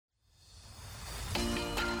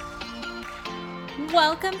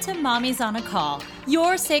Welcome to Mommy's on a Call,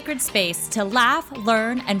 your sacred space to laugh,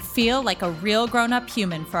 learn, and feel like a real grown-up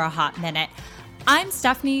human for a hot minute. I'm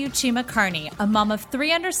Stephanie Uchima Carney, a mom of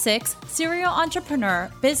 3 under 6, serial entrepreneur,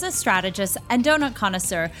 business strategist, and donut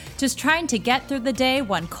connoisseur, just trying to get through the day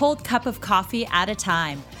one cold cup of coffee at a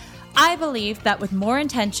time. I believe that with more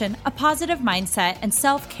intention, a positive mindset, and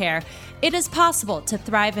self-care, it is possible to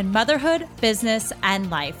thrive in motherhood, business, and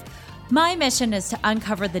life. My mission is to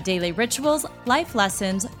uncover the daily rituals, life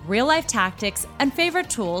lessons, real-life tactics, and favorite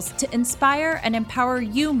tools to inspire and empower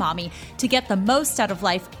you, mommy, to get the most out of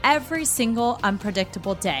life every single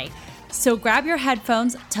unpredictable day. So grab your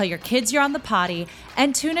headphones, tell your kids you're on the potty,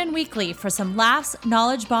 and tune in weekly for some laughs,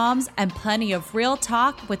 knowledge bombs, and plenty of real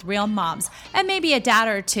talk with real moms, and maybe a dad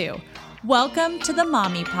or two. Welcome to the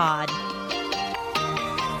Mommy Pod.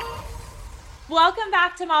 Welcome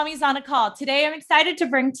back to Mommy's on a Call. Today, I'm excited to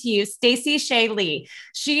bring to you Stacey Shea Lee.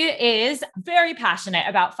 She is very passionate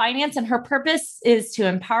about finance, and her purpose is to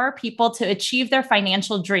empower people to achieve their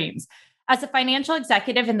financial dreams. As a financial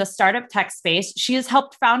executive in the startup tech space, she has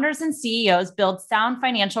helped founders and CEOs build sound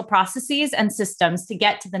financial processes and systems to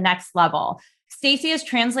get to the next level. Stacey has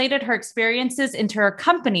translated her experiences into her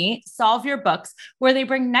company, Solve Your Books, where they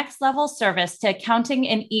bring next level service to accounting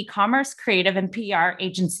and e-commerce, creative and PR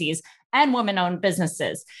agencies, and women-owned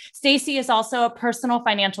businesses. Stacey is also a personal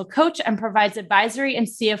financial coach and provides advisory and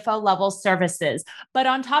CFO level services. But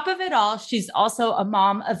on top of it all, she's also a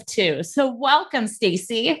mom of 2. So welcome,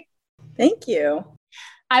 Stacey. Thank you.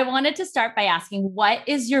 I wanted to start by asking, what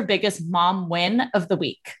is your biggest mom win of the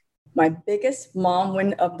week? My biggest mom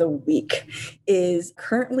win of the week is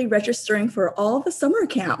currently registering for all the summer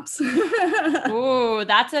camps. Ooh,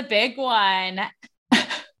 that's a big one.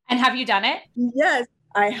 And have you done it? Yes.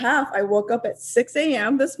 I have. I woke up at 6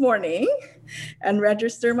 a.m. this morning and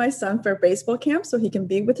registered my son for baseball camp so he can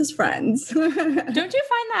be with his friends. Don't you find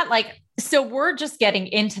that so we're just getting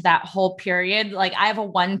into that whole period. I have a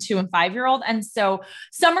 1, 2, and 5-year-old. And so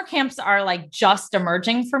summer camps are just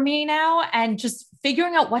emerging for me now, and just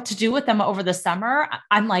figuring out what to do with them over the summer.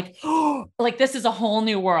 I'm this is a whole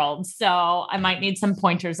new world. So I might need some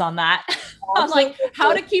pointers on that. On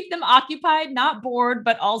how to keep them occupied, not bored,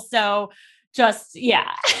 but also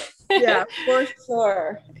yeah, for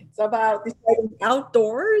sure. It's about deciding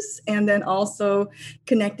outdoors and then also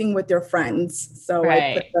connecting with your friends. So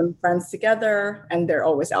I put them friends together and they're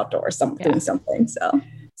always outdoors, doing something.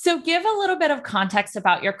 So give a little bit of context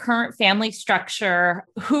about your current family structure,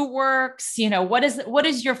 who works, what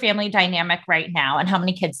is your family dynamic right now, and how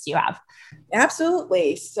many kids do you have?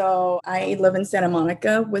 Absolutely. So I live in Santa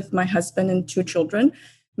Monica with my husband and 2 children.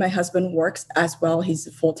 My husband works as well.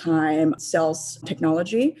 He's full-time sales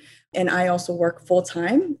technology. And I also work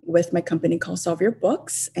full-time with my company called Solve Your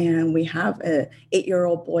Books. And we have an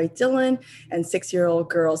 8-year-old boy, Dylan, and 6-year-old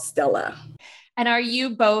girl, Stella. And are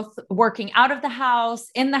you both working out of the house,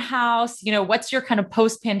 in the house? What's your kind of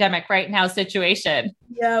post-pandemic right now situation?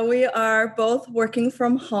 Yeah, we are both working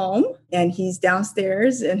from home, and he's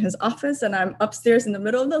downstairs in his office and I'm upstairs in the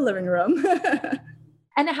middle of the living room.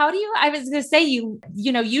 And I was going to say, you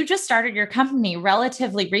just started your company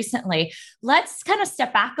relatively recently. Let's kind of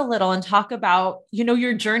step back a little and talk about,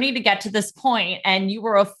 your journey to get to this point. And you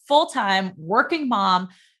were a full-time working mom.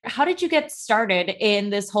 How did you get started in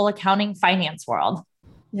this whole accounting finance world?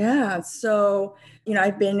 Yeah. So,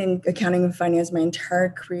 I've been in accounting and finance my entire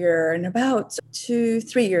career. And about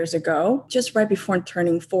 2-3 years ago, just right before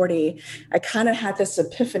turning 40, I kind of had this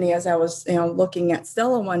epiphany as I was, looking at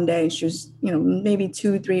Stella one day. She was, maybe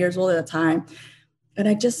 2-3 years old at the time. And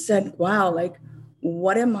I just said, wow,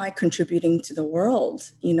 what am I contributing to the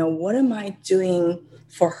world? What am I doing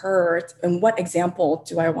for her? And what example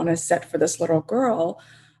do I want to set for this little girl?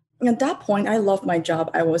 At that point, I loved my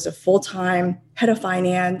job. I was a full-time head of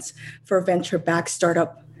finance for a venture-backed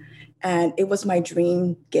startup, and it was my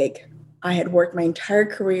dream gig. I had worked my entire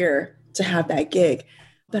career to have that gig,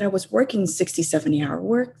 but I was working 60, 70-hour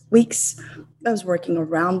work weeks. I was working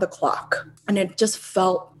around the clock, and it just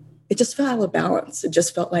felt out of balance. It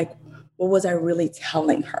just felt like, what was I really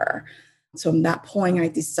telling her? So from that point, I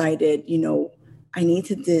decided, I need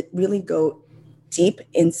to really go deep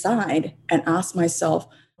inside and ask myself,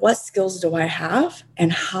 what skills do I have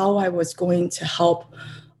and how I was going to help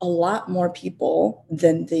a lot more people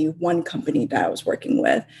than the one company that I was working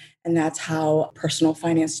with. And that's how personal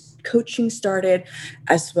finance coaching started,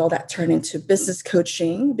 as well that turned into business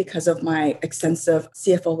coaching because of my extensive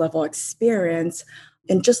CFO level experience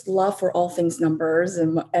and just love for all things numbers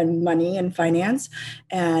and money and finance.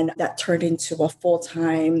 And that turned into a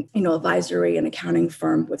full-time, advisory and accounting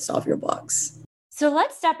firm with Solve Your Books. So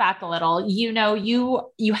let's step back a little.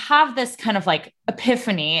 You have this kind of like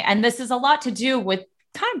epiphany, and this is a lot to do with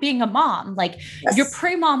kind of being a mom, like your Yes.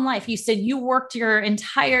 pre-mom life. You said you worked your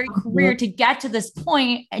entire career to get to this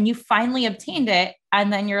point and you finally obtained it.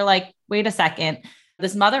 And then you're like, wait a second,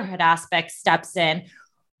 this motherhood aspect steps in.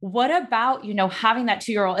 What about, having that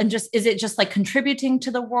 2-year old, and is it just like contributing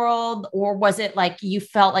to the world, or was it like you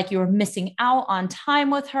felt like you were missing out on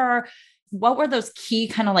time with her? What were those key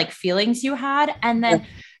kind of like feelings you had? And then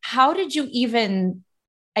how did you even,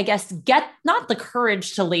 I guess, get not the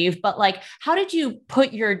courage to leave, but like, how did you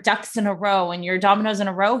put your ducks in a row and your dominoes in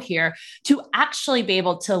a row here to actually be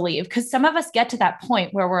able to leave? Because some of us get to that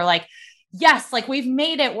point where we're like, yes, like we've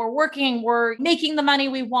made it, we're working, we're making the money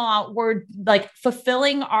we want, we're like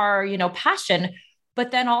fulfilling our, passion.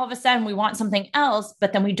 But then all of a sudden we want something else,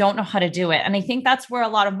 but then we don't know how to do it. And I think that's where a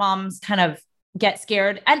lot of moms kind of get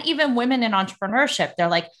scared. And even women in entrepreneurship, they're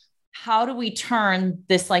like, how do we turn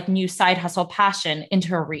this like new side hustle passion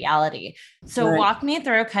into a reality? So walk me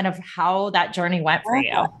through kind of how that journey went for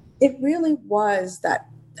you. It really was that,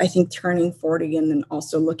 I think, turning 40 and then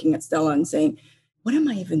also looking at Stella and saying, what am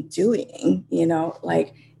I even doing?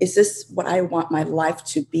 Like, is this what I want my life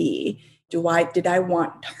to be? Did I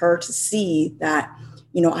want her to see that,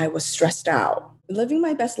 I was stressed out, living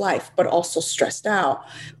my best life, but also stressed out,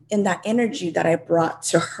 and that energy that I brought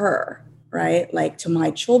to her, right? Like to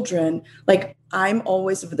my children, like I'm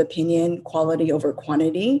always of the opinion, quality over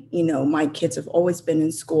quantity. My kids have always been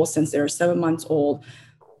in school since they're 7 months old.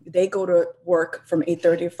 They go to work from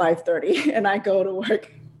 8:30 to 5:30, and I go to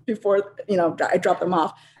work before, I drop them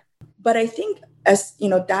off. But I think as,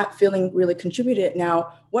 that feeling really contributed.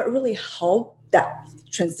 Now, what really helped that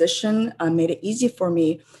transition, made it easy for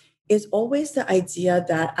me, is always the idea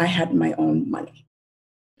that I had my own money.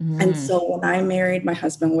 And so when I married my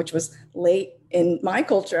husband, which was late in my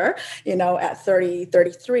culture, at 30,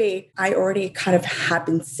 33, I already kind of had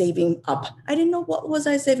been saving up. I didn't know what was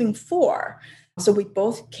I saving for. So we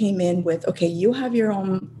both came in with, okay, you have your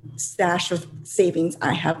own stash of savings.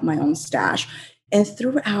 I have my own stash. And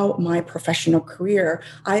throughout my professional career,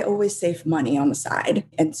 I always saved money on the side.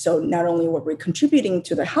 And so not only were we contributing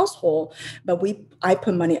to the household, but I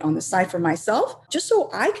put money on the side for myself, just so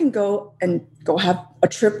I can go have a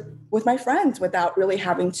trip with my friends without really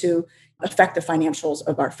having to affect the financials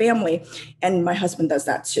of our family. And my husband does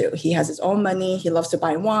that too. He has his own money. He loves to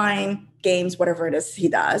buy wine, games, whatever it is he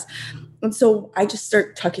does. And so I just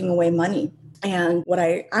start tucking away money. And what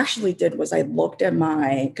I actually did was I looked at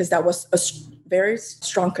because that was a very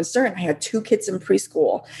strong concern. I had 2 kids in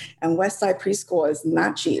preschool, and Westside Preschool is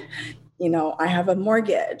not cheap. I have a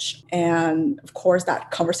mortgage. And of course,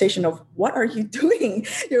 that conversation of what are you doing?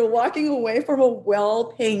 You're walking away from a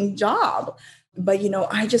well-paying job. But,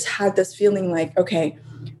 I just had this feeling like, okay,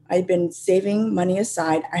 I've been saving money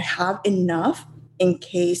aside. I have enough in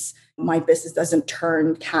case my business doesn't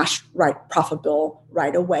turn profitable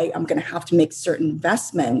right away. I'm going to have to make certain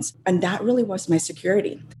investments. And that really was my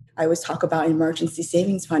security. I always talk about emergency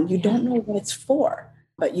savings fund. You don't know what it's for,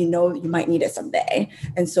 but you might need it someday.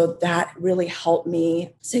 And so that really helped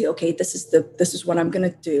me say, okay, this is what I'm going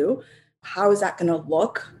to do. How is that going to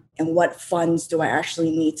look? And what funds do I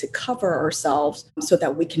actually need to cover ourselves so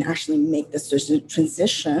that we can actually make this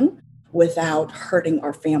transition without hurting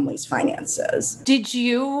our family's finances. Did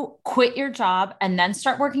you quit your job and then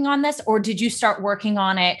start working on this? Or did you start working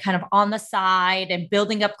on it kind of on the side and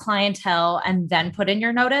building up clientele and then put in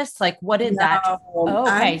your notice? Like, what did that? Oh,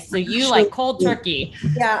 okay. So you like cold turkey.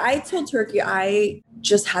 Yeah, I told turkey. I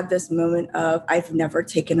just had this moment of I've never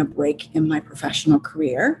taken a break in my professional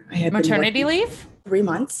career. I had maternity leave? 3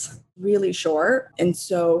 months, really short. And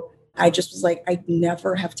so I just was like, I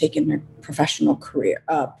never have taken a professional career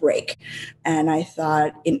break. And I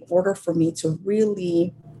thought in order for me to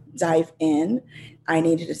really dive in, I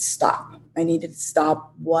needed to stop.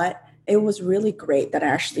 It was really great that I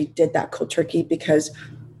actually did that cold turkey because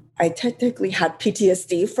I technically had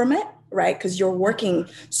PTSD from it, right? Because you're working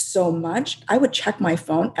so much. I would check my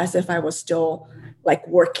phone as if I was still like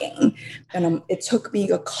working. And it took me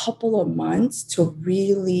a couple of months to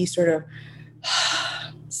really sort of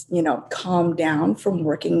calm down from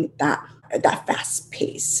working at that fast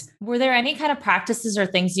pace. Were there any kind of practices or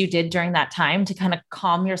things you did during that time to kind of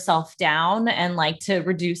calm yourself down and like to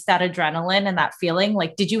reduce that adrenaline and that feeling?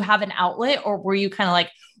 Like, did you have an outlet or were you kind of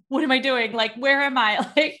like, what am I doing? Like, where am I?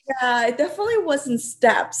 Like, yeah, it definitely was in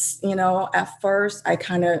steps. At first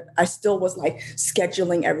I still was like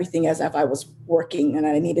scheduling everything as if I was working and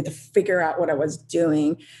I needed to figure out what I was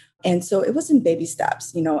doing. And so it was in baby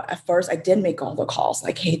steps. At first I did make all the calls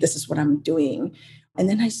like, hey, this is what I'm doing. And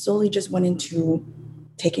then I slowly just went into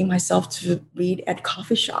taking myself to read at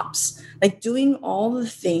coffee shops, like doing all the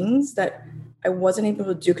things that I wasn't able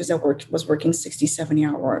to do because was working 60, 70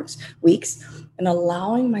 hours weeks, and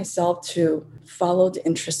allowing myself to follow the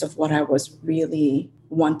interest of what I was really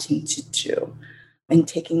wanting to do, and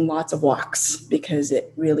taking lots of walks because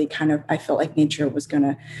it really I felt like nature was going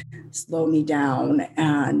to slow me down,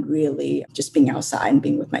 and really just being outside and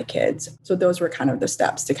being with my kids. So those were kind of the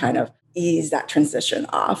steps to kind of ease that transition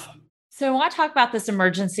off. So I want to talk about this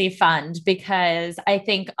emergency fund, because I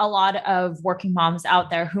think a lot of working moms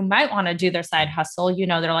out there who might want to do their side hustle,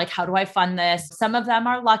 they're like, how do I fund this? Some of them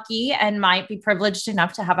are lucky and might be privileged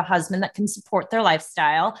enough to have a husband that can support their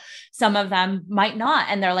lifestyle. Some of them might not.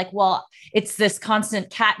 And they're like, well, it's this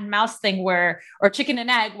constant cat and mouse thing or chicken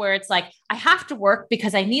and egg, where it's like, I have to work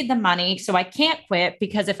because I need the money. So I can't quit,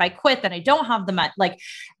 because if I quit, then I don't have the money.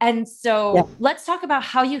 Let's talk about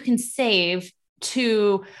how you can save,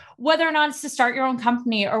 to whether or not it's to start your own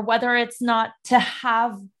company, or whether it's not to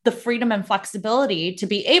have the freedom and flexibility to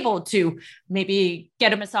be able to maybe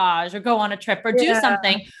get a massage or go on a trip or do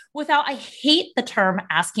something without, I hate the term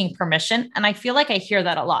asking permission. And I feel like I hear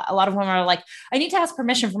that a lot. A lot of women are like, I need to ask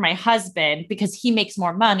permission from my husband because he makes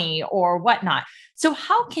more money or whatnot. So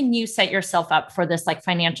how can you set yourself up for this like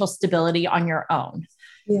financial stability on your own?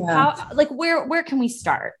 Yeah. Where can we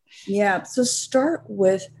start? Yeah. So start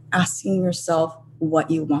with asking yourself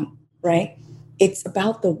what you want, right? It's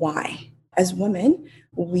about the why. As women,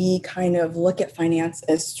 we kind of look at finance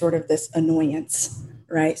as sort of this annoyance,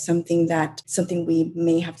 right? Something we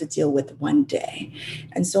may have to deal with one day.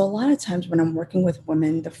 And so a lot of times when I'm working with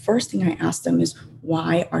women, the first thing I ask them is,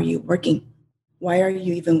 why are you working? Why are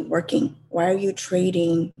you even working? Why are you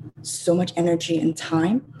trading so much energy and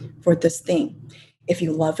time for this thing? If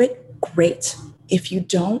you love it, great. If you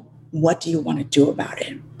don't, what do you want to do about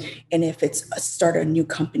it? And if it's start a new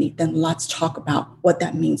company, then let's talk about what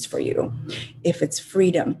that means for you. If it's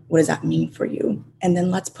freedom, what does that mean for you? And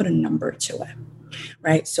then let's put a number to it,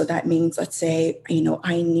 right? So that means, let's say,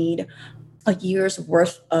 I need a year's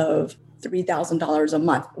worth of $3,000 a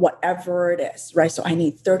month, whatever it is, right? So I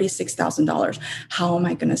need $36,000. How am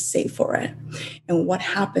I going to save for it? And what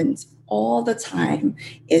happens all the time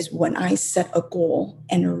is when I set a goal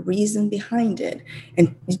and a reason behind it,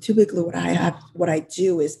 and typically what I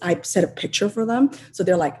do is I set a picture for them. So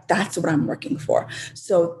they're like, that's what I'm working for.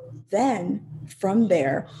 So then from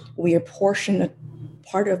there, we apportion a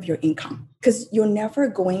part of your income, because you're never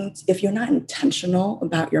going to, if you're not intentional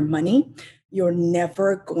about your money, you're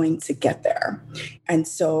never going to get there. And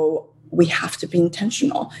so we have to be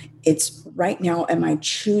intentional. It's right now, am I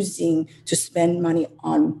choosing to spend money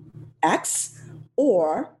on X,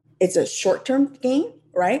 or it's a short-term gain,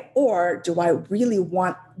 right? Or do I really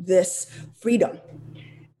want this freedom?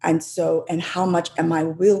 And how much am I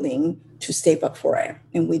willing to save up for it?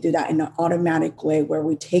 And we do that in an automatic way where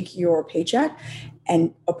we take your paycheck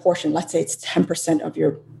and a portion, let's say it's 10% of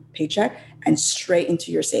your paycheck, and straight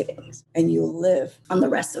into your savings, and you live on the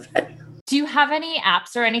rest of it. Do you have any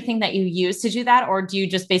apps or anything that you use to do that? Or do you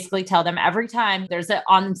just basically tell them every time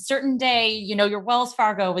on a certain day, your Wells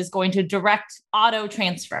Fargo is going to direct auto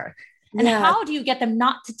transfer? And how do you get them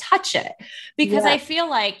not to touch it? Because I feel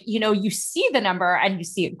like, you see the number and you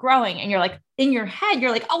see it growing, and you're like, in your head,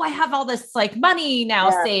 you're like, oh, I have all this like money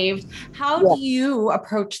now saved. How do you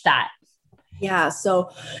approach that? Yeah.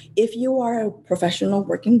 So if you are a professional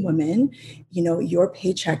working woman, your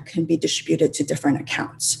paycheck can be distributed to different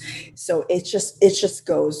accounts. So it just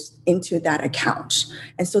goes into that account.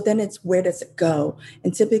 And so then it's, where does it go?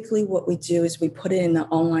 And typically what we do is we put it in an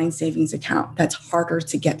online savings account that's harder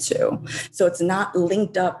to get to. So it's not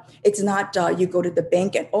linked up. It's not you go to the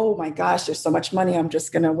bank and, oh my gosh, there's so much money, I'm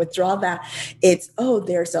just going to withdraw that. It's,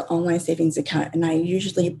 there's an online savings account. And I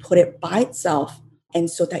usually put it by itself, and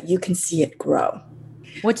so that you can see it grow.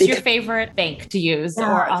 What's your favorite bank to use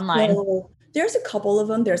or online? So there's a couple of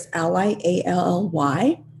them. There's Ally,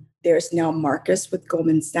 ALLY. There's now Marcus with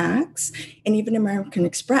Goldman Sachs, and even American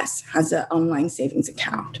Express has an online savings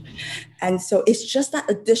account. And so it's just that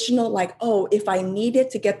additional, like, if I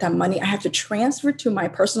needed to get that money, I have to transfer to my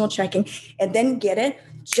personal checking and then get it.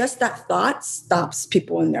 Just that thought stops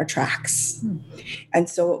people in their tracks. And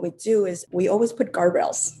so what we do is we always put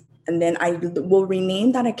guardrails. And then I will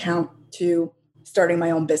rename that account to starting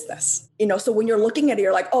my own business. So when you're looking at it,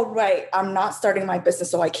 you're like, oh, right, I'm not starting my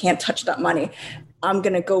business, so I can't touch that money. I'm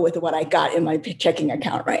going to go with what I got in my checking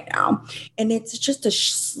account right now. And it's just a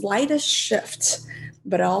slightest shift,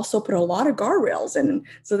 but I also put a lot of guardrails in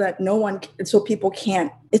so that people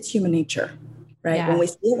can't, it's human nature, right? Yeah. When we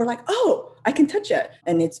see it, we're like, oh, I can touch it.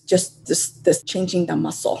 And it's just this changing the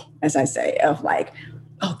muscle, as I say, of like,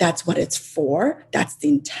 oh, that's what it's for. That's the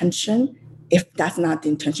intention. If that's not the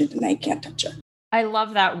intention, then I can't touch it. I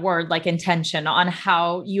love that word, like intention on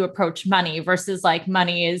how you approach money versus like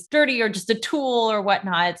money is dirty or just a tool or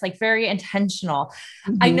whatnot. It's like very intentional.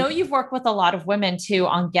 I know you've worked with a lot of women too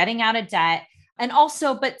on getting out of debt and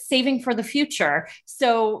also, but saving for the future.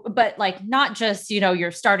 So, but like not just,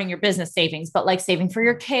 you're starting your business savings, but like saving for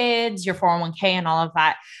your kids, your 401k and all of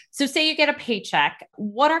that. So say you get a paycheck,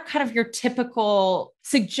 what are kind of your typical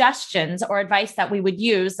suggestions or advice that we would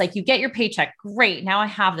use? Like you get your paycheck, great. Now I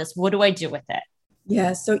have this. What do I do with it?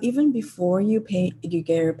 Yeah. So even before you get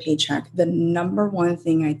your paycheck, the number one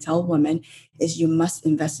thing I tell women is you must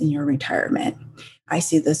invest in your retirement. I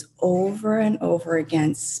see this over and over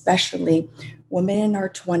again, especially women in our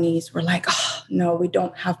 20s. We're like, oh, no, we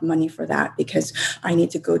don't have money for that because I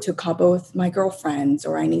need to go to Cabo with my girlfriends,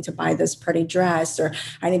 or I need to buy this pretty dress, or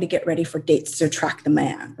I need to get ready for dates to attract the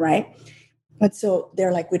man, right? But so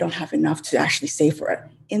they're like, we don't have enough to actually save for it.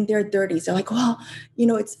 In their 30s, they're like, well,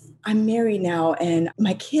 I'm married now and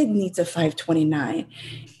my kid needs a 529.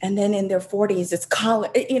 And then in their 40s, it's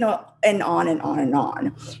college, and on and on and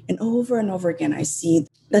on. And over again, I see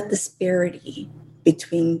that disparity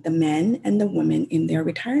between the men and the women in their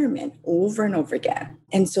retirement over and over again.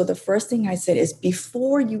 And so the first thing I said is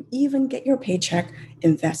before you even get your paycheck,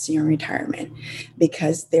 invest in your retirement,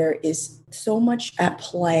 because there is so much at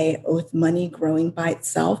play with money growing by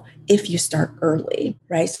itself if you start early,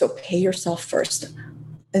 right? So pay yourself first.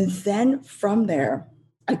 And then from there,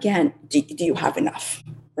 again, do you have enough,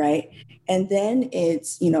 right? And then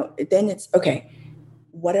it's okay.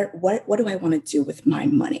 What do I want to do with my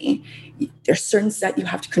money? There's certain set you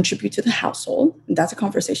have to contribute to the household. And that's a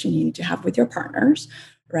conversation you need to have with your partners,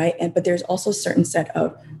 right? But there's also a certain set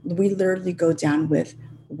of, we literally go down with,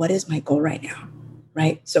 what is my goal right now,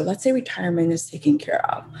 right? So let's say retirement is taken care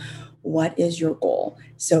of. What is your goal?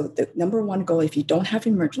 So the number one goal, if you don't have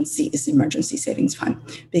emergency, is the emergency savings fund.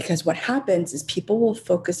 Because what happens is people will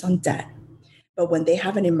focus on debt, but when they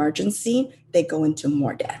have an emergency, they go into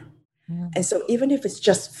more debt. And so even if it's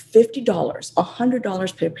just $50,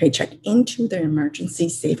 $100 per paycheck into their emergency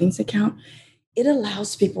savings account, it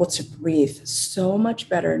allows people to breathe so much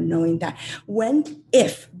better knowing that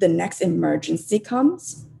if the next emergency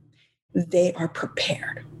comes, they are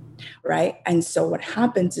prepared, right? And so what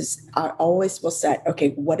happens is I always will say, okay,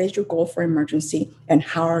 what is your goal for emergency and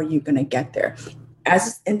how are you going to get there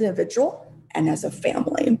as an individual and as a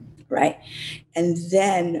family, right? And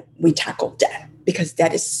then we tackle debt, because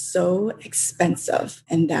that is so expensive,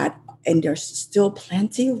 and there's still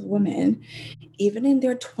plenty of women, even in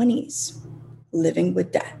their 20s, living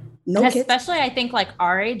with debt. No kids. Especially, I think like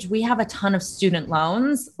our age, we have a ton of student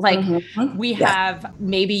loans. Like we have,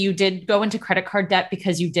 maybe you did go into credit card debt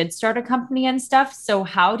because you did start a company and stuff. So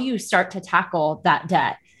how do you start to tackle that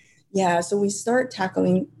debt? Yeah. So we start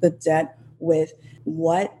tackling the debt with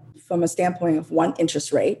from a standpoint of one,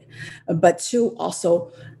 interest rate, but two,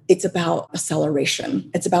 also it's about acceleration.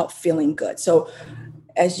 It's about feeling good. So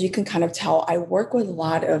as you can kind of tell, I work with a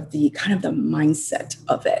lot of the mindset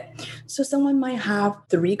of it. So someone might have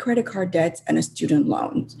 3 credit card debts and a student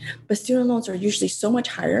loan, but student loans are usually so much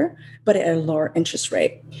higher, but at a lower interest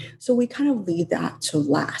rate. So we kind of leave that to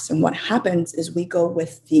last. And what happens is we go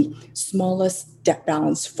with the smallest debt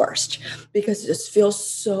balance first, because it just feels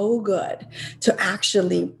so good to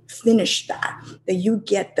actually finish that you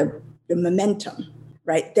get the momentum,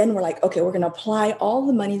 right? Then we're like, okay, we're going to apply all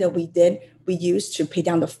the money that we used to pay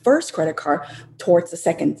down the first credit card towards the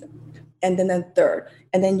second, and then the third.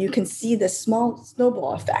 And then you can see the small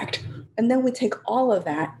snowball effect. And then we take all of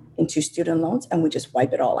that into student loans and we just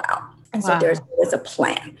wipe it all out. And so there's always a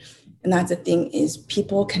plan. And that's the thing, is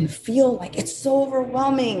people can feel like it's so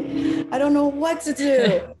overwhelming. I don't know what to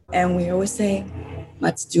do. And we always say,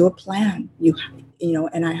 let's do a plan.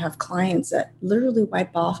 And I have clients that literally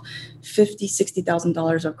wipe off $50,000,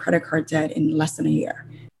 $60,000 of credit card debt in less than a year.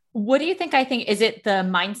 What do you think? Is it the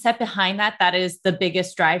mindset behind that is the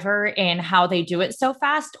biggest driver in how they do it so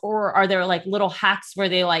fast? Or are there like little hacks where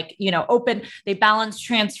they they balance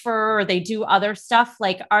transfer, or they do other stuff?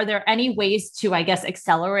 Like, are there any ways to,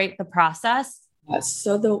 accelerate the process?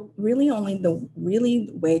 So the really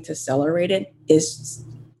way to accelerate it is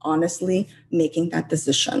honestly making that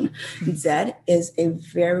decision. Debt is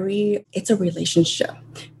it's a relationship.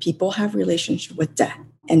 People have relationship with debt.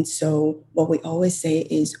 And so what we always say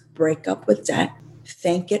is break up with debt,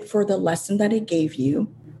 thank it for the lesson that it gave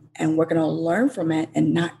you, and we're going to learn from it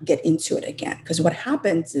and not get into it again. Because what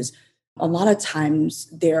happens is a lot of times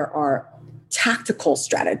there are tactical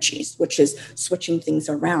strategies, which is switching things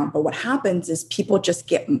around. But what happens is people just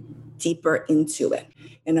get deeper into it.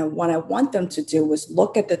 And then what I want them to do is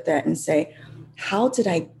look at the debt and say, how did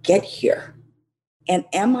I get here? And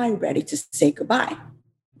am I ready to say goodbye?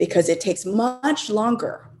 Because it takes much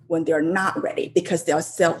longer when they're not ready because they're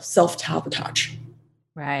self-sabotage.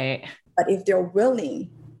 Right. But if they're willing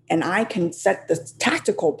and I can set the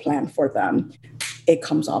tactical plan for them, it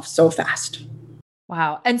comes off so fast.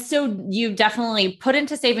 Wow. And so you definitely put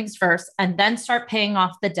into savings first and then start paying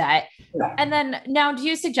off the debt. Yeah. And then now do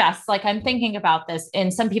you suggest, like, I'm thinking about this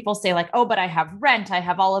and some people say like, oh, but I have rent, I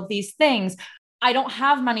have all of these things. I don't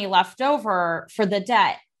have money left over for the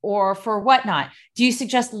debt or for whatnot. Do you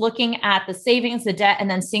suggest looking at the savings, the debt, and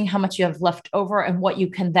then seeing how much you have left over and what you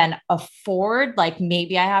can then afford? Like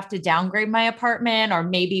maybe I have to downgrade my apartment, or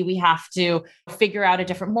maybe we have to figure out a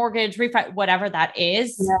different mortgage, refi, whatever that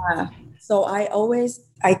is. Yeah. So I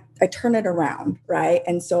turn it around, right?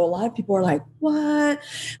 And so a lot of people are like, what?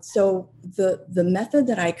 So the method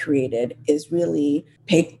that I created is really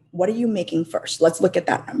what are you making first? Let's look at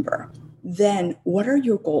that number. Then what are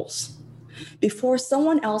your goals? Before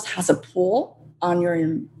someone else has a pull on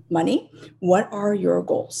your money, what are your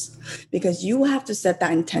goals? Because you have to set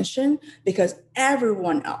that intention, because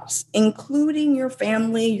everyone else, including your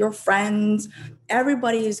family, your friends,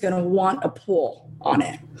 everybody is going to want a pull on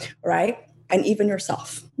it, right? And even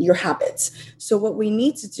yourself, your habits. So what we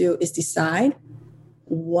need to do is decide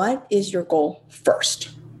what is your goal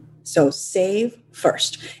first. So save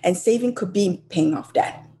first. And saving could be paying off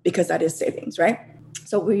debt, because that is savings, right?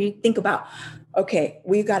 So we think about, okay,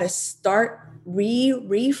 we got to start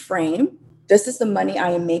reframe. This is the money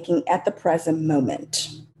I am making at the present moment.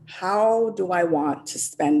 How do I want to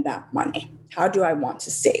spend that money? How do I want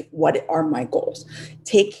to save? What are my goals?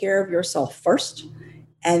 Take care of yourself first,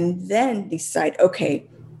 and then decide, okay,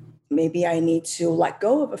 maybe I need to let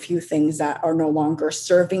go of a few things that are no longer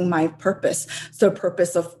serving my purpose, the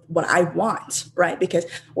purpose of what I want, right? Because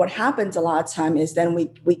what happens a lot of time is then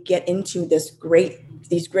we get into these great,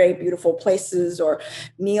 beautiful places or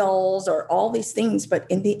meals or all these things. But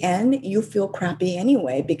in the end, you feel crappy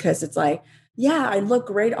anyway, because it's like, yeah, I look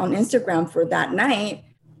great on Instagram for that night,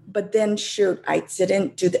 but then shoot, I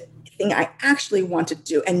didn't do the thing I actually want to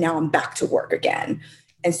do. And now I'm back to work again.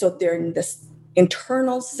 And so they're in this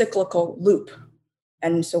internal cyclical loop.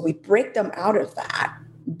 And so we break them out of that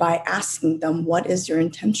by asking them, what is your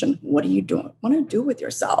intention? What are you doing? Want to do with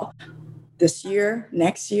yourself this year,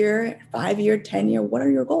 next year, 5 year, 10 year? What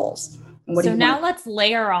are your goals? And what so now let's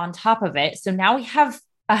layer on top of it. So now we have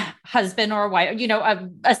a husband or a wife,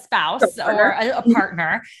 a spouse or a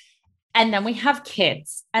partner. And then we have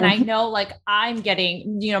kids. And I know, like, I'm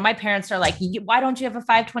getting, my parents are like, why don't you have a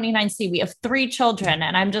 529C? We have 3 children.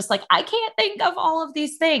 And I'm just like, I can't think of all of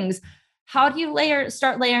these things. How do you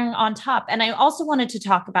start layering on top? And I also wanted to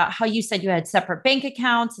talk about how you said you had separate bank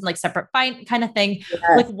accounts and like separate kind of thing. Yes.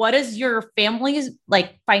 Like, what does your family's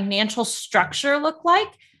like financial structure look like?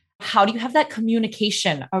 How do you have that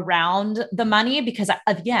communication around the money? Because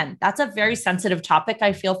again, that's a very sensitive topic.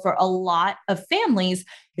 I feel for a lot of families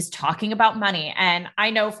is talking about money. And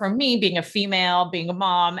I know for me, being a female, being a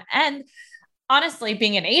mom, and honestly,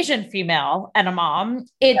 being an Asian female and a mom,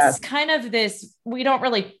 it's kind of this, we don't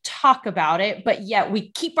really talk about it, but yet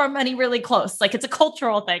we keep our money really close. Like it's a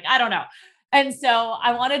cultural thing. I don't know. And so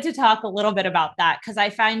I wanted to talk a little bit about that because I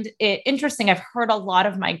find it interesting. I've heard a lot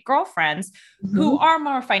of my girlfriends who are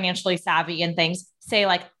more financially savvy and things say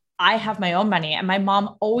like, I have my own money. And my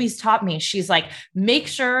mom always taught me, she's like, make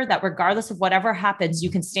sure that regardless of whatever happens, you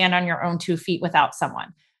can stand on your own 2 feet without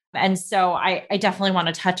someone. And so I definitely want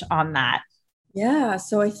to touch on that. Yeah.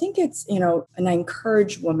 So I think it's, and I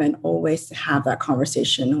encourage women always to have that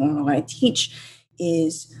conversation. What I teach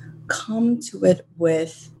is come to it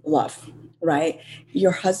with love. Right?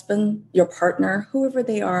 Your husband, your partner, whoever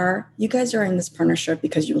they are, you guys are in this partnership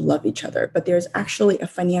because you love each other, but there's actually a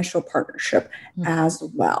financial partnership as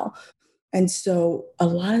well. And so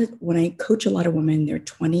when I coach a lot of women in their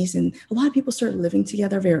 20s, and a lot of people start living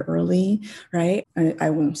together very early, right? I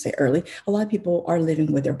won't say early. A lot of people are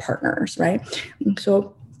living with their partners, right? And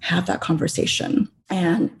so have that conversation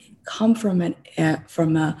and come from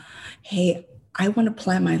hey, I want to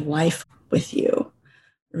plan my life with you.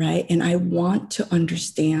 Right. And I want to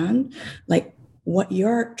understand like what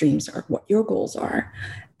your dreams are, what your goals are.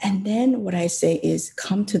 And then what I say is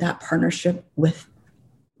come to that partnership with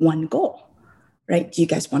one goal, right? Do you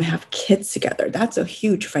guys want to have kids together? That's a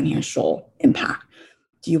huge financial impact.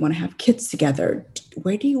 Do you want to have kids together?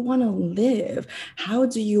 Where do you want to live? How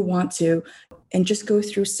do you want to? And just go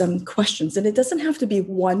through some questions. And it doesn't have to be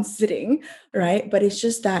one sitting, right? But it's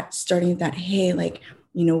just that starting that, hey, like,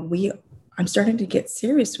 I'm starting to get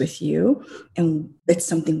serious with you, and it's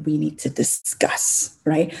something we need to discuss,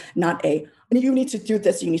 right? Not a, you need to do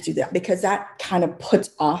this, you need to do that, because that kind of puts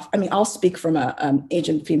off. I mean, I'll speak from a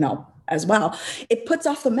Asian female as well. It puts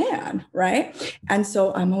off the man, right? And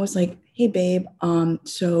so I'm always like, hey, babe,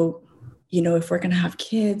 so, if we're going to have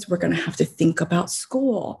kids, we're going to have to think about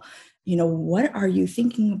school. What are you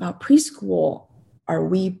thinking about preschool? Are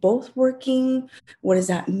we both working? What does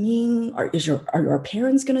that mean? Are your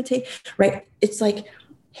parents going to take, right? It's like,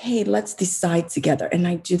 hey, let's decide together. And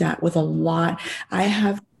I do that with a lot. I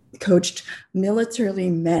have coached military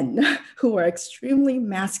men who are extremely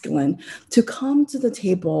masculine to come to the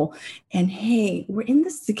table and, hey, we're in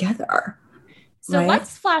this together. So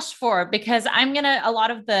let's flash forward, because a lot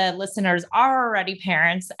of the listeners are already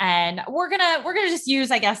parents, and we're going to just use,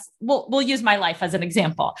 I guess, we'll use my life as an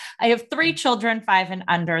example. I have 3 children, 5 and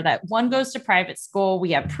under, that one goes to private school.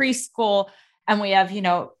 We have preschool, and we have,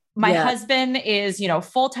 my husband is,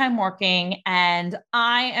 full-time working, and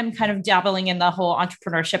I am kind of dabbling in the whole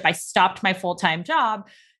entrepreneurship. I stopped my full-time job.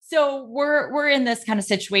 So we're in this kind of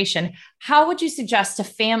situation. How would you suggest to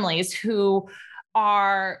families who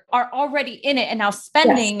are already in it and now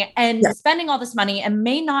spending spending all this money and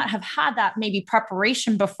may not have had that maybe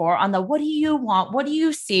preparation before on the, what do you want? What do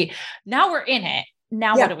you see? Now we're in it.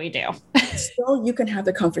 Now what do we do? So you can have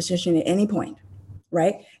the conversation at any point,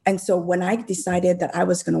 right? And so when I decided that I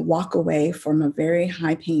was going to walk away from a very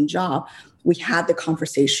high paying job, we had the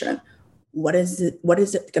conversation. What is it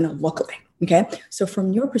going to look like? Okay. So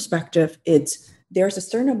from your perspective, there's a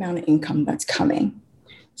certain amount of income that's coming.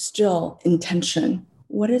 Still, intention.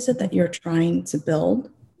 What is it that you're trying to build,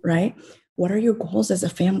 right? What are your goals as a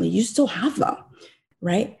family? You still have them,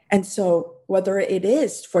 right? And so whether it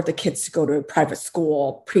is for the kids to go to private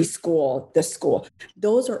school, preschool, this school,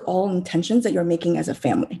 those are all intentions that you're making as a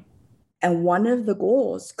family. And one of the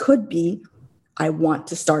goals could be, I want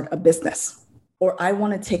to start a business, or I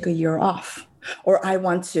want to take a year off, or I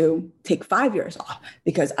want to take 5 years off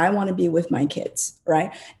because I want to be with my kids,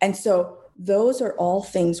 right? And so those are all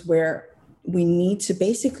things where we need to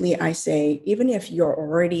basically, I say, even if you're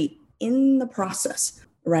already in the process,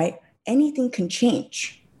 right? Anything can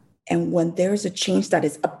change. And when there's a change that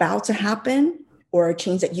is about to happen, or a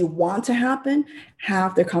change that you want to happen,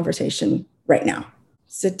 have the conversation right now.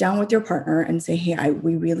 Sit down with your partner and say, hey,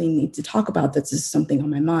 we really need to talk about this. This is something on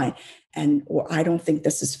my mind. Or I don't think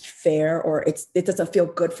this is fair, or it doesn't feel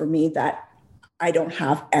good for me that I don't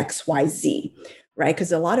have X, Y, Z. Right?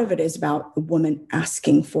 Because a lot of it is about a woman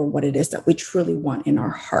asking for what it is that we truly want in our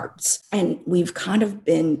hearts. And we've kind of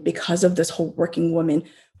been, because of this whole working woman,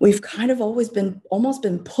 we've kind of almost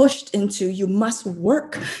been pushed into, you must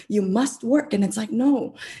work. And it's like,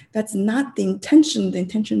 no, that's not the intention. The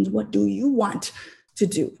intention is, what do you want to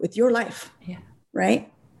do with your life? Yeah.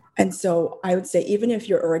 Right? And so I would say, even if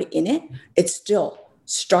you're already in it, it's still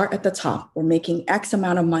start at the top. We're making X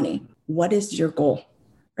amount of money. What is your goal?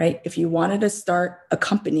 Right? If you wanted to start a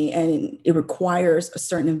company and it requires a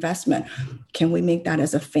certain investment, can we make that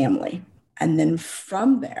as a family? And then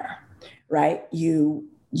from there, right, you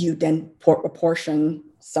then apportion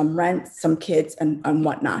some rent, some kids and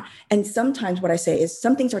whatnot. And sometimes what I say is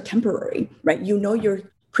some things are temporary, right? Your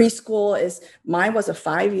preschool mine was a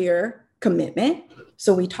 5-year commitment.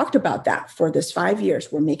 So we talked about that for this 5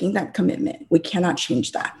 years. We're making that commitment. We cannot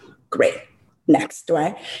change that. Great. Next,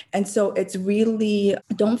 right? And so it's really,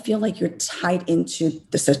 don't feel like you're tied into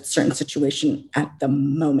this certain situation at the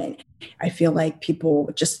moment. I feel like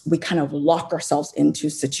we kind of lock ourselves into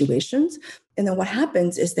situations. And then what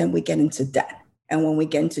happens is then we get into debt. And when we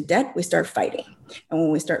get into debt, we start fighting. And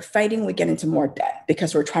when we start fighting, we get into more debt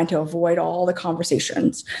because we're trying to avoid all the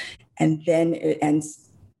conversations. And then it ends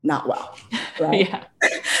not well, right? Yeah.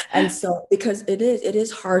 And so, because it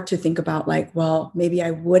is hard to think about, like, well, maybe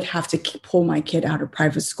I would have to pull my kid out of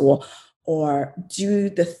private school or do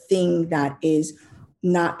the thing that is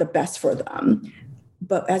not the best for them.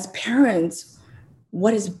 But as parents,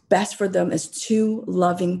 what is best for them is 2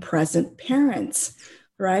 loving, present parents,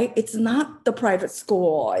 right? It's not the private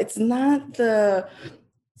school. It's not the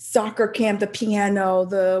soccer camp, the piano,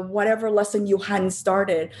 the whatever lesson you hadn't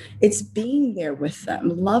started. It's being there with them,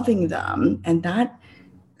 loving them. And that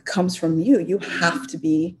comes from you. You have to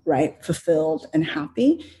be, right, fulfilled and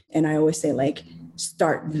happy. And I always say, like,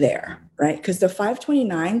 start there, right? Because the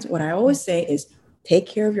 529s, what I always say is take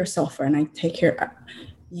care of yourself. And I take care.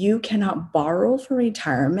 You cannot borrow for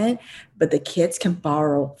retirement, but the kids can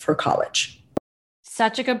borrow for college.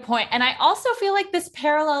 Such a good point. And I also feel like this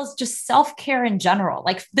parallels just self-care in general.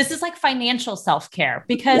 Like, this is like financial self-care,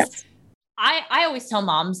 because I always tell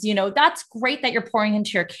moms, that's great that you're pouring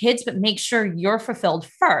into your kids, but make sure you're fulfilled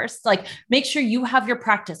first. Like make sure you have your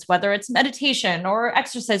practice, whether it's meditation or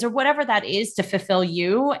exercise or whatever that is to fulfill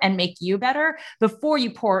you and make you better before you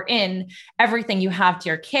pour in everything you have to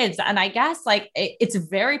your kids. And I guess like it's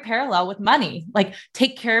very parallel with money, like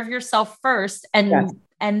take care of yourself first and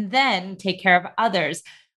then take care of others.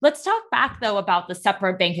 Let's talk back though about the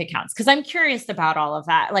separate bank accounts, because I'm curious about all of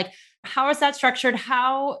that. Like, how is that structured?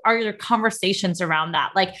 How are your conversations around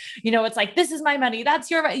that? Like, it's like, this is my money. That's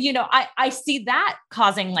your, I see that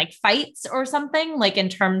causing like fights or something like in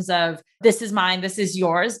terms of this is mine, this is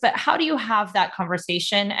yours. But how do you have that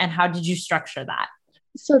conversation and how did you structure that?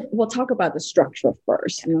 So we'll talk about the structure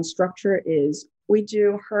first. And the structure is we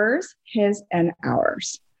do hers, his, and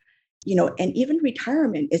ours. And even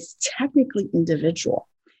retirement is technically individual.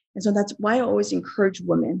 And so that's why I always encourage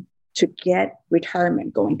women to get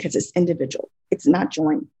retirement going, because it's individual. It's not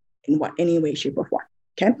joint in any way, shape, or form.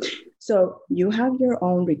 Okay. So you have your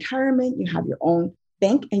own retirement, you have your own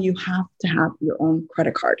bank, and you have to have your own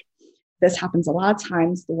credit card. This happens a lot of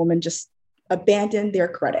times. The women just abandon their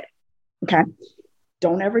credit. Okay.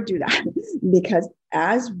 Don't ever do that because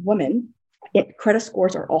as women, credit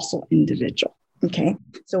scores are also individual. Okay.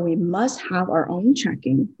 So we must have our own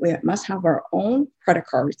checking. We must have our own credit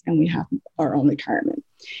cards and we have our own retirement.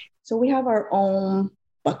 So we have our own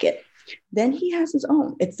bucket. Then he has his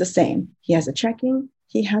own. It's the same. He has a checking,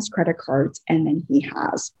 he has credit cards, and then he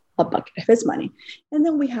has a bucket of his money. And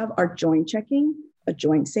then we have our joint checking, a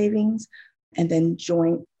joint savings, and then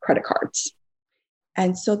joint credit cards.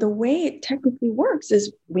 And so the way it technically works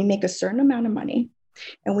is we make a certain amount of money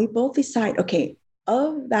and we both decide, okay,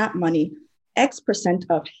 of that money, X%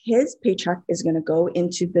 of his paycheck is going to go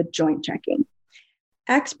into the joint checking.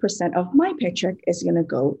 X% of my paycheck is going to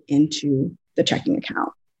go into the checking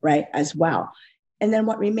account, right? As well. And then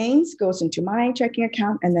what remains goes into my checking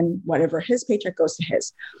account, and then whatever his paycheck goes to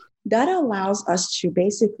his. That allows us to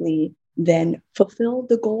basically then fulfill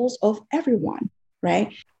the goals of everyone,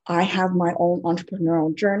 right? I have my own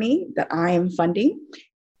entrepreneurial journey that I am funding.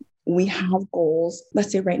 We have goals.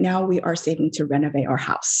 Let's say right now we are saving to renovate our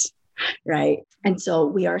house, right? And so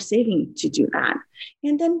we are saving to do that.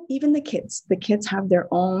 And then even the kids have their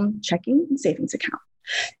own checking and savings account.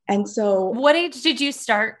 And so what age did you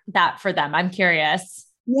start that for them? I'm curious.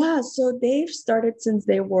 Yeah. So they've started since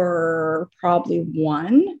they were probably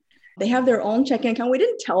 1. They have their own checking account. We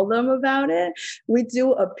didn't tell them about it. We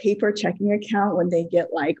do a paper checking account when they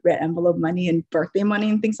get like red envelope money and birthday money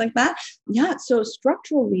and things like that. Yeah. So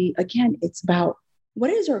structurally, again, it's about what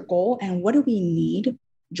is our goal and what do we need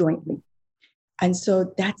jointly. And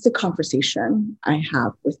so that's the conversation I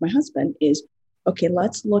have with my husband is, okay,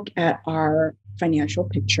 let's look at our financial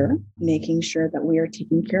picture, making sure that we are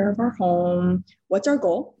taking care of our home. What's our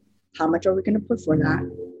goal? How much are we going to put for that?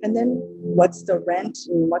 And then what's the rent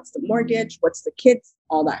and what's the mortgage? What's the kids?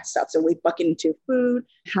 All that stuff. So we bucket into food,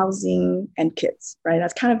 housing, and kids, right?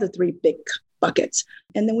 That's kind of the 3 big buckets.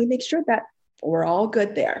 And then we make sure that we're all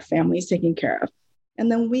good there. Family is taken care of.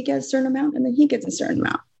 And then we get a certain amount and then he gets a certain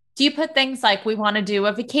amount. Do you put things like we want to do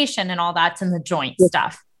a vacation and all that's in the joint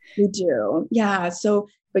stuff? We do. Yeah. So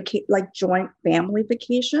like joint family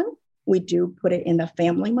vacation, we do put it in the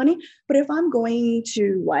family money. But if I'm going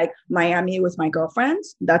to like Miami with my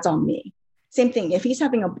girlfriends, that's on me. Same thing. If he's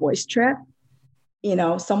having a boys trip,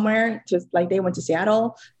 somewhere just like they went to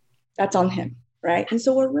Seattle, that's on him. Right. And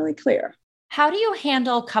so we're really clear. How do you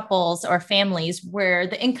handle couples or families where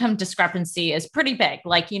the income discrepancy is pretty big?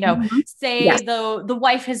 Like, say Yes. the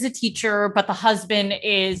wife is a teacher, but the husband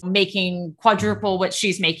is making quadruple what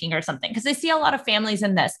she's making or something. Because I see a lot of families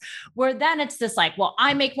in this where then it's this like, well,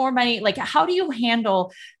 I make more money. Like, how do you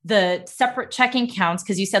handle the separate checking accounts?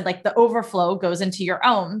 Because you said like the overflow goes into your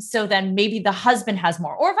own. So then maybe the husband has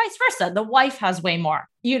more or vice versa. The wife has way more.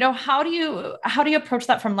 How do you approach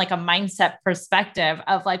that from like a mindset perspective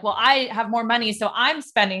of like, well, I have more money, so I'm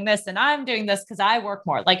spending this and I'm doing this because I work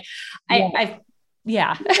more. Like,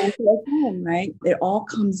 yeah. Right. It all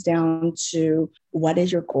comes down to what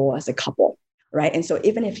is your goal as a couple, right? And so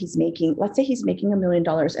even if let's say he's making $1 million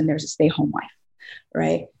and there's a stay-home wife,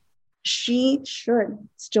 right? She should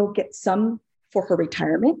still get some for her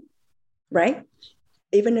retirement, right?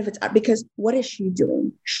 Even if it's because what is she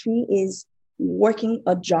doing? She is working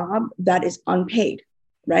a job that is unpaid,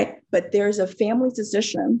 right? But there's a family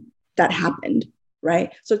decision that happened,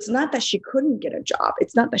 right? So it's not that she couldn't get a job.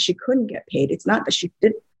 It's not that she couldn't get paid. It's not that she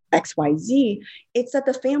did X, Y, Z. It's that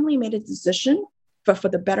the family made a decision for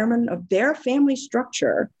the betterment of their family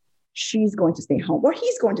structure. She's going to stay home or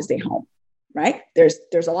he's going to stay home, right?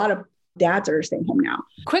 There's a lot of Dads are staying home now.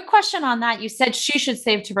 Quick question on that. You said she should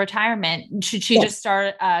save to retirement. Should she just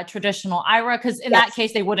start a traditional IRA? Because in that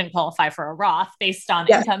case, they wouldn't qualify for a Roth based on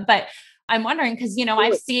income. But I'm wondering, because,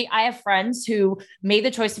 I have friends who made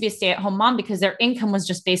the choice to be a stay-at-home mom because their income was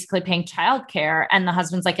just basically paying childcare, and the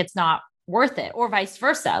husband's like, it's not worth it, or vice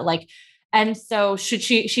versa. And so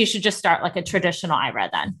she should just start like a traditional IRA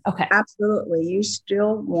then. Okay. Absolutely. You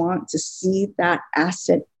still want to see that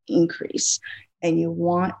asset increase, and you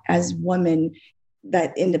want, as women,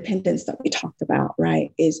 that independence that we talked about,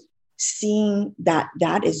 right, is seeing that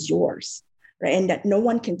that is yours, right? And that no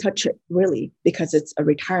one can touch it really because it's a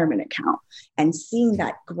retirement account, and seeing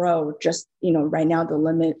that grow. Just, right now the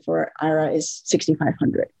limit for IRA is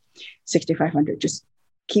 6,500, just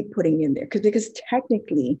keep putting in there. Because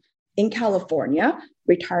technically in California,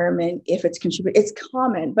 retirement, if it's contributed, it's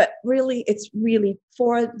common, but really, it's really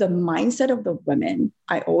for the mindset of the women.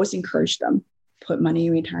 I always encourage them, put money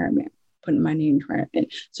in retirement.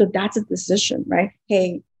 So that's a decision, right?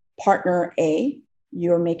 Hey, partner A,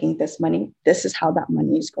 you're making this money. This is how that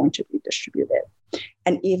money is going to be distributed.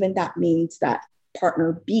 And even that means that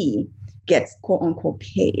partner B gets quote unquote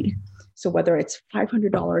paid. So whether it's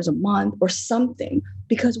 $500 a month or something,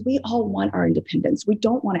 because we all want our independence. We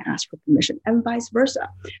don't want to ask for permission, and vice versa.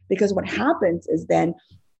 Because what happens is then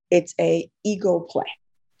it's a ego play,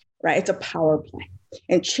 right? It's a power play,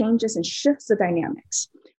 and changes and shifts the dynamics.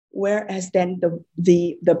 Whereas then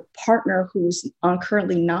the partner who's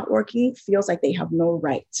currently not working feels like they have no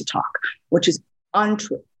right to talk, which is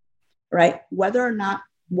untrue, right? Whether or not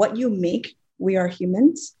what you make, we are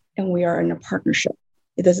humans and we are in a partnership.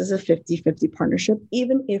 This is a 50-50 partnership,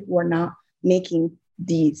 even if we're not making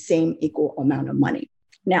the same equal amount of money.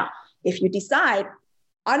 Now, if you decide,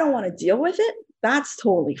 I don't want to deal with it, that's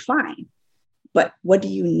totally fine. But what do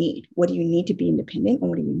you need? What do you need to be independent? And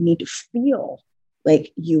what do you need to feel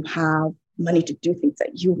like you have money to do things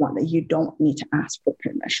that you want, that you don't need to ask for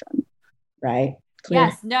permission, right? Clear?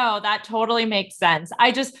 Yes, no, that totally makes sense.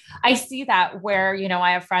 I see that where,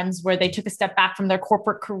 I have friends where they took a step back from their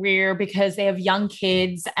corporate career because they have young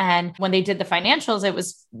kids. And when they did the financials, it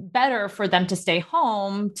was better for them to stay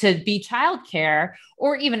home to be childcare,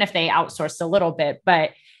 or even if they outsourced a little bit,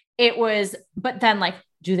 but then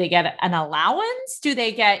do they get an allowance? Do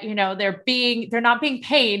they get, they're not being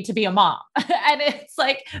paid to be a mom. And it's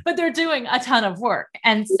like, but they're doing a ton of work.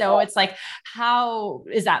 And so it's like, how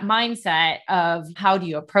is that mindset of how do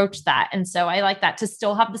you approach that? And so I like that, to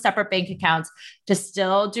still have the separate bank accounts, to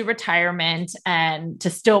still do retirement, and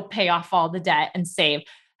to still pay off all the debt and save.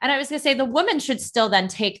 And I was going to say the woman should still then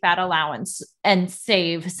take that allowance and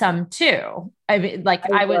save some too. I mean,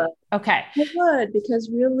 I would. Okay. I would, because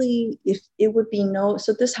really, if it would be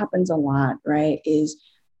so this happens a lot, right? Is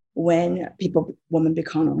when women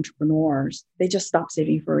become entrepreneurs, they just stop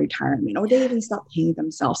saving for retirement, or they even stop paying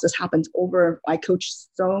themselves. This happens I coach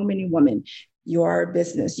so many women. Your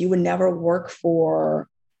business, you would never work for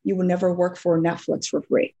Netflix for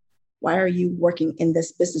free. Why are you working in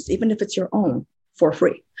this business, even if it's your own, for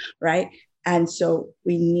free, right? And so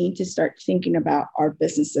we need to start thinking about our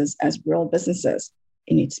businesses as real businesses.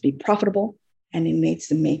 It needs to be profitable, and it needs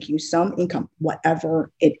to make you some income,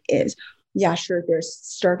 whatever it is. Yeah, sure, there's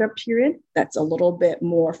startup period that's a little bit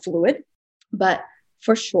more fluid, but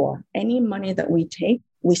for sure, any money that we take,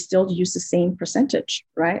 we still use the same percentage,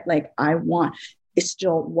 right? It's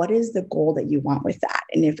still, what is the goal that you want with that?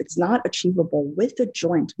 And if it's not achievable with the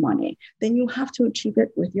joint money, then you have to achieve it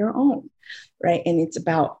with your own, right? And it's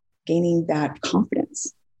about gaining that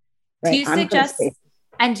confidence, right? Do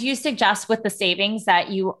you suggest with the savings that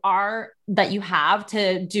you have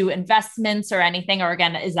to do investments or anything? Or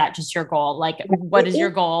again, is that just your goal? What is your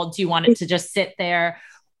goal? Do you want it to just sit there,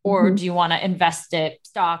 or do you want to invest it,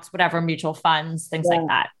 stocks, whatever, mutual funds, things like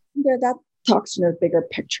that? Yeah, that talks in a bigger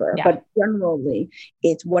picture, but generally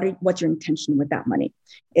it's what's your intention with that money?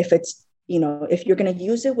 If it's, if you're going to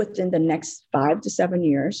use it within the next 5 to 7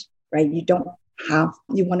 years, right? You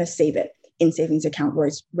want to save it in savings account where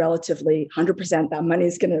it's relatively 100% that money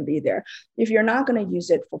is going to be there. If you're not going to use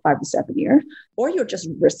it for 5 to 7 years, or you're just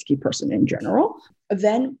a risky person in general,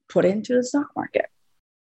 then put it into the stock market.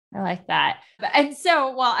 I like that. And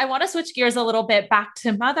so, I want to switch gears a little bit back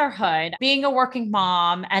to motherhood, being a working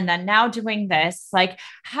mom, and then now doing this.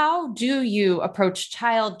 How do you approach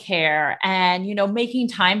childcare and, making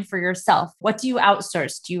time for yourself? What do you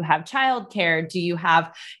outsource? Do you have childcare? Do you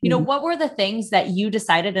have, what were the things that you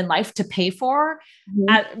decided in life to pay for?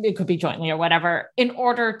 It could be jointly or whatever, in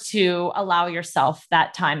order to allow yourself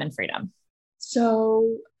that time and freedom.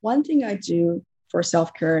 So one thing I do for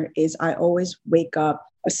self-care is I always wake up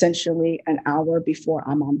essentially an hour before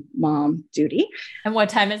I'm on mom duty. And what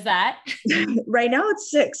time is that? Right now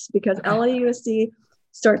it's 6 because LAUSD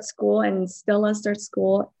starts school and Stella starts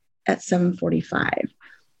school at 7:45.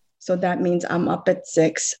 So that means I'm up at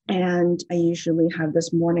 6, and I usually have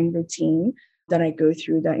this morning routine that I go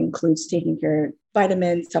through that includes taking care of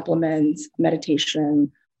vitamins, supplements,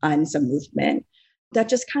 meditation, and some movement. That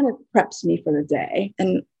just kind of preps me for the day.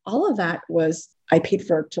 And all of that was, I paid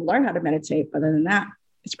for to learn how to meditate. Other than that,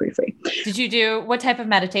 it's pretty free. Did you do what type of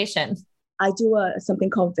meditation? I do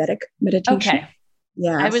something called Vedic meditation. Okay.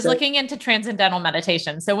 Yeah. I was looking into transcendental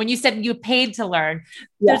meditation. So when you said you paid to learn,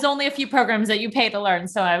 Yeah. there's only a few programs that you pay to learn.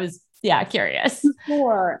 So I was, curious.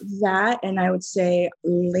 For that, and I would say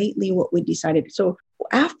lately what we decided. So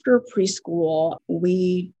after preschool,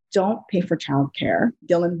 we don't pay for childcare.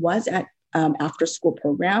 Dylan was at after school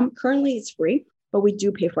program. Currently it's free, but we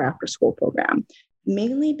do pay for after school program,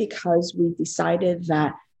 mainly because we decided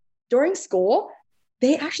that during school,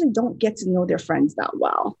 they actually don't get to know their friends that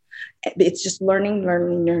well. It's just learning,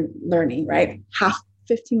 right?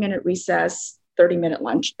 15-minute recess, 30-minute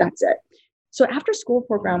lunch. That's it. So after school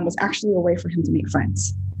program was actually a way for him to make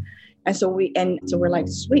friends. And so we're like,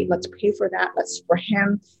 sweet, let's pay for that. Let's for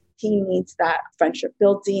him. He needs that friendship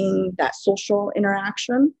building, that social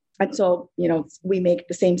interaction. And so, we make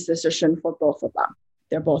the same decision for both of them.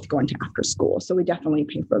 They're both going to after school. So we definitely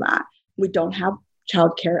pay for that. We don't have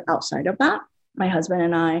childcare outside of that. My husband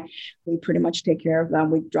and I, we pretty much take care of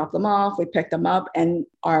them. We drop them off, we pick them up, and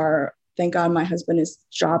thank God my husband's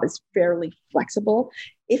job is fairly flexible.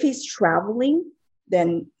 If he's traveling,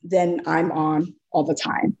 then I'm on all the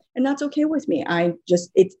time. And that's okay with me.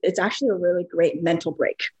 It's actually a really great mental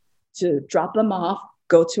break to drop them off,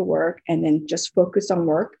 go to work, and then just focus on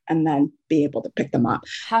work and then be able to pick them up.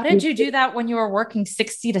 How did you do that when you were working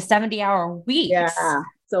 60 to 70-hour weeks? Yeah.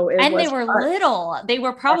 So they were little. They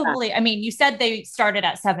were probably, you said they started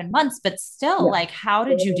at 7 months, but still, how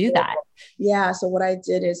did you do that? Yeah. So what I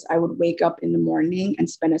did is I would wake up in the morning and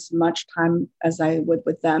spend as much time as I would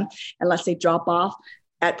with them. And let's say drop off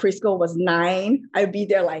at preschool was 9. I'd be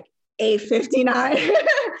there like 8:59.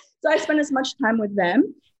 So I spent as much time with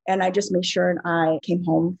them. And I just made sure I came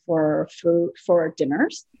home for food, for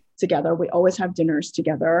dinners together. We always have dinners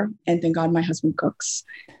together. And thank God my husband cooks.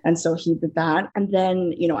 And so he did that. And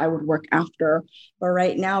then, I would work after. But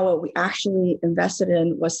right now, what we actually invested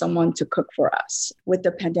in was someone to cook for us. With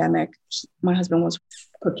the pandemic, my husband was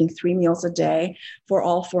cooking 3 meals a day for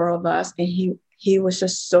all 4 of us. And he was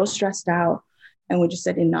just so stressed out. And we just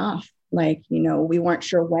said, enough. We weren't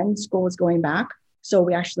sure when school was going back. So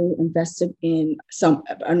we actually invested in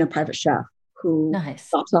a private chef who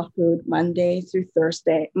drops off food Monday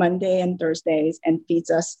and Thursdays, and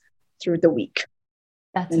feeds us through the week.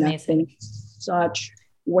 That's amazing. That's such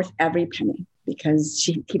worth every penny because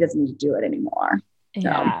he doesn't need to do it anymore.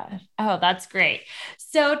 Yeah. Oh, that's great.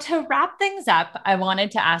 So to wrap things up, I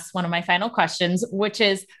wanted to ask one of my final questions, which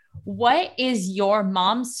is, what is your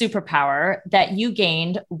mom's superpower that you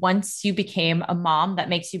gained once you became a mom that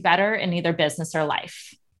makes you better in either business or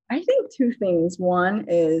life? I think 2 things. One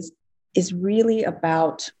is really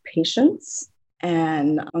about patience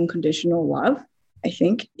and unconditional love, I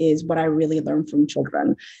think, is what I really learned from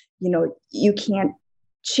children. You can't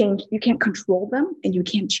control them and you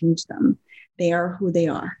can't change them. They are who they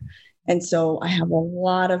are. And so I have a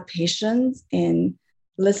lot of patience in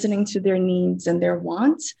listening to their needs and their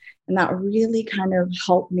wants. And that really kind of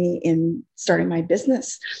helped me in starting my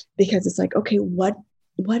business, because it's like, okay, what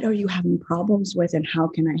are you having problems with and how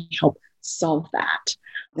can I help solve that?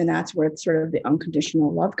 And that's where sort of the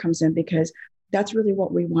unconditional love comes in, because that's really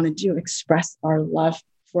what we want to do, express our love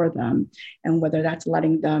for them. And whether that's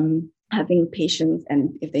letting them, having patience,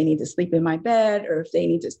 and if they need to sleep in my bed, or if they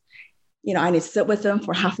need to, I need to sit with them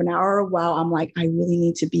for half an hour while I'm like, I really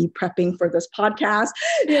need to be prepping for this podcast.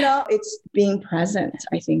 It's being present.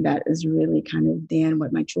 I think that is really kind of, Dan,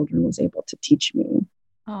 what my children was able to teach me.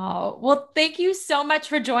 Oh, well, thank you so much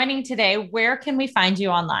for joining today. Where can we find you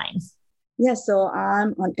online? Yeah, so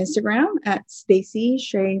I'm on Instagram at Stacey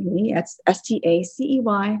Sheh Lee. That's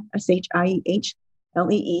STACEYSHIEHLEE.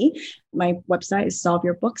 My website is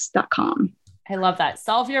solveyourbooks.com. I love that.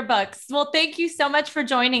 Solve Your Books. Well, thank you so much for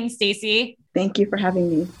joining, Stacey. Thank you for having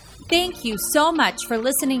me. Thank you so much for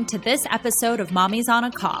listening to this episode of Mommy's on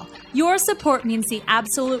a Call. Your support means the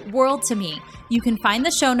absolute world to me. You can find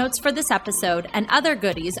the show notes for this episode and other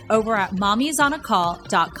goodies over at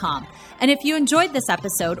mommysonacall.com. And if you enjoyed this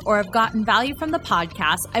episode or have gotten value from the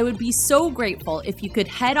podcast, I would be so grateful if you could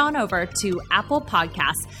head on over to Apple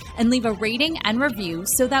Podcasts and leave a rating and review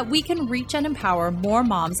so that we can reach and empower more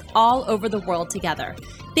moms all over the world together.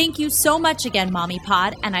 Thank you so much again, Mommy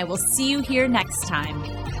Pod, and I will see you here next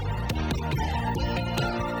time.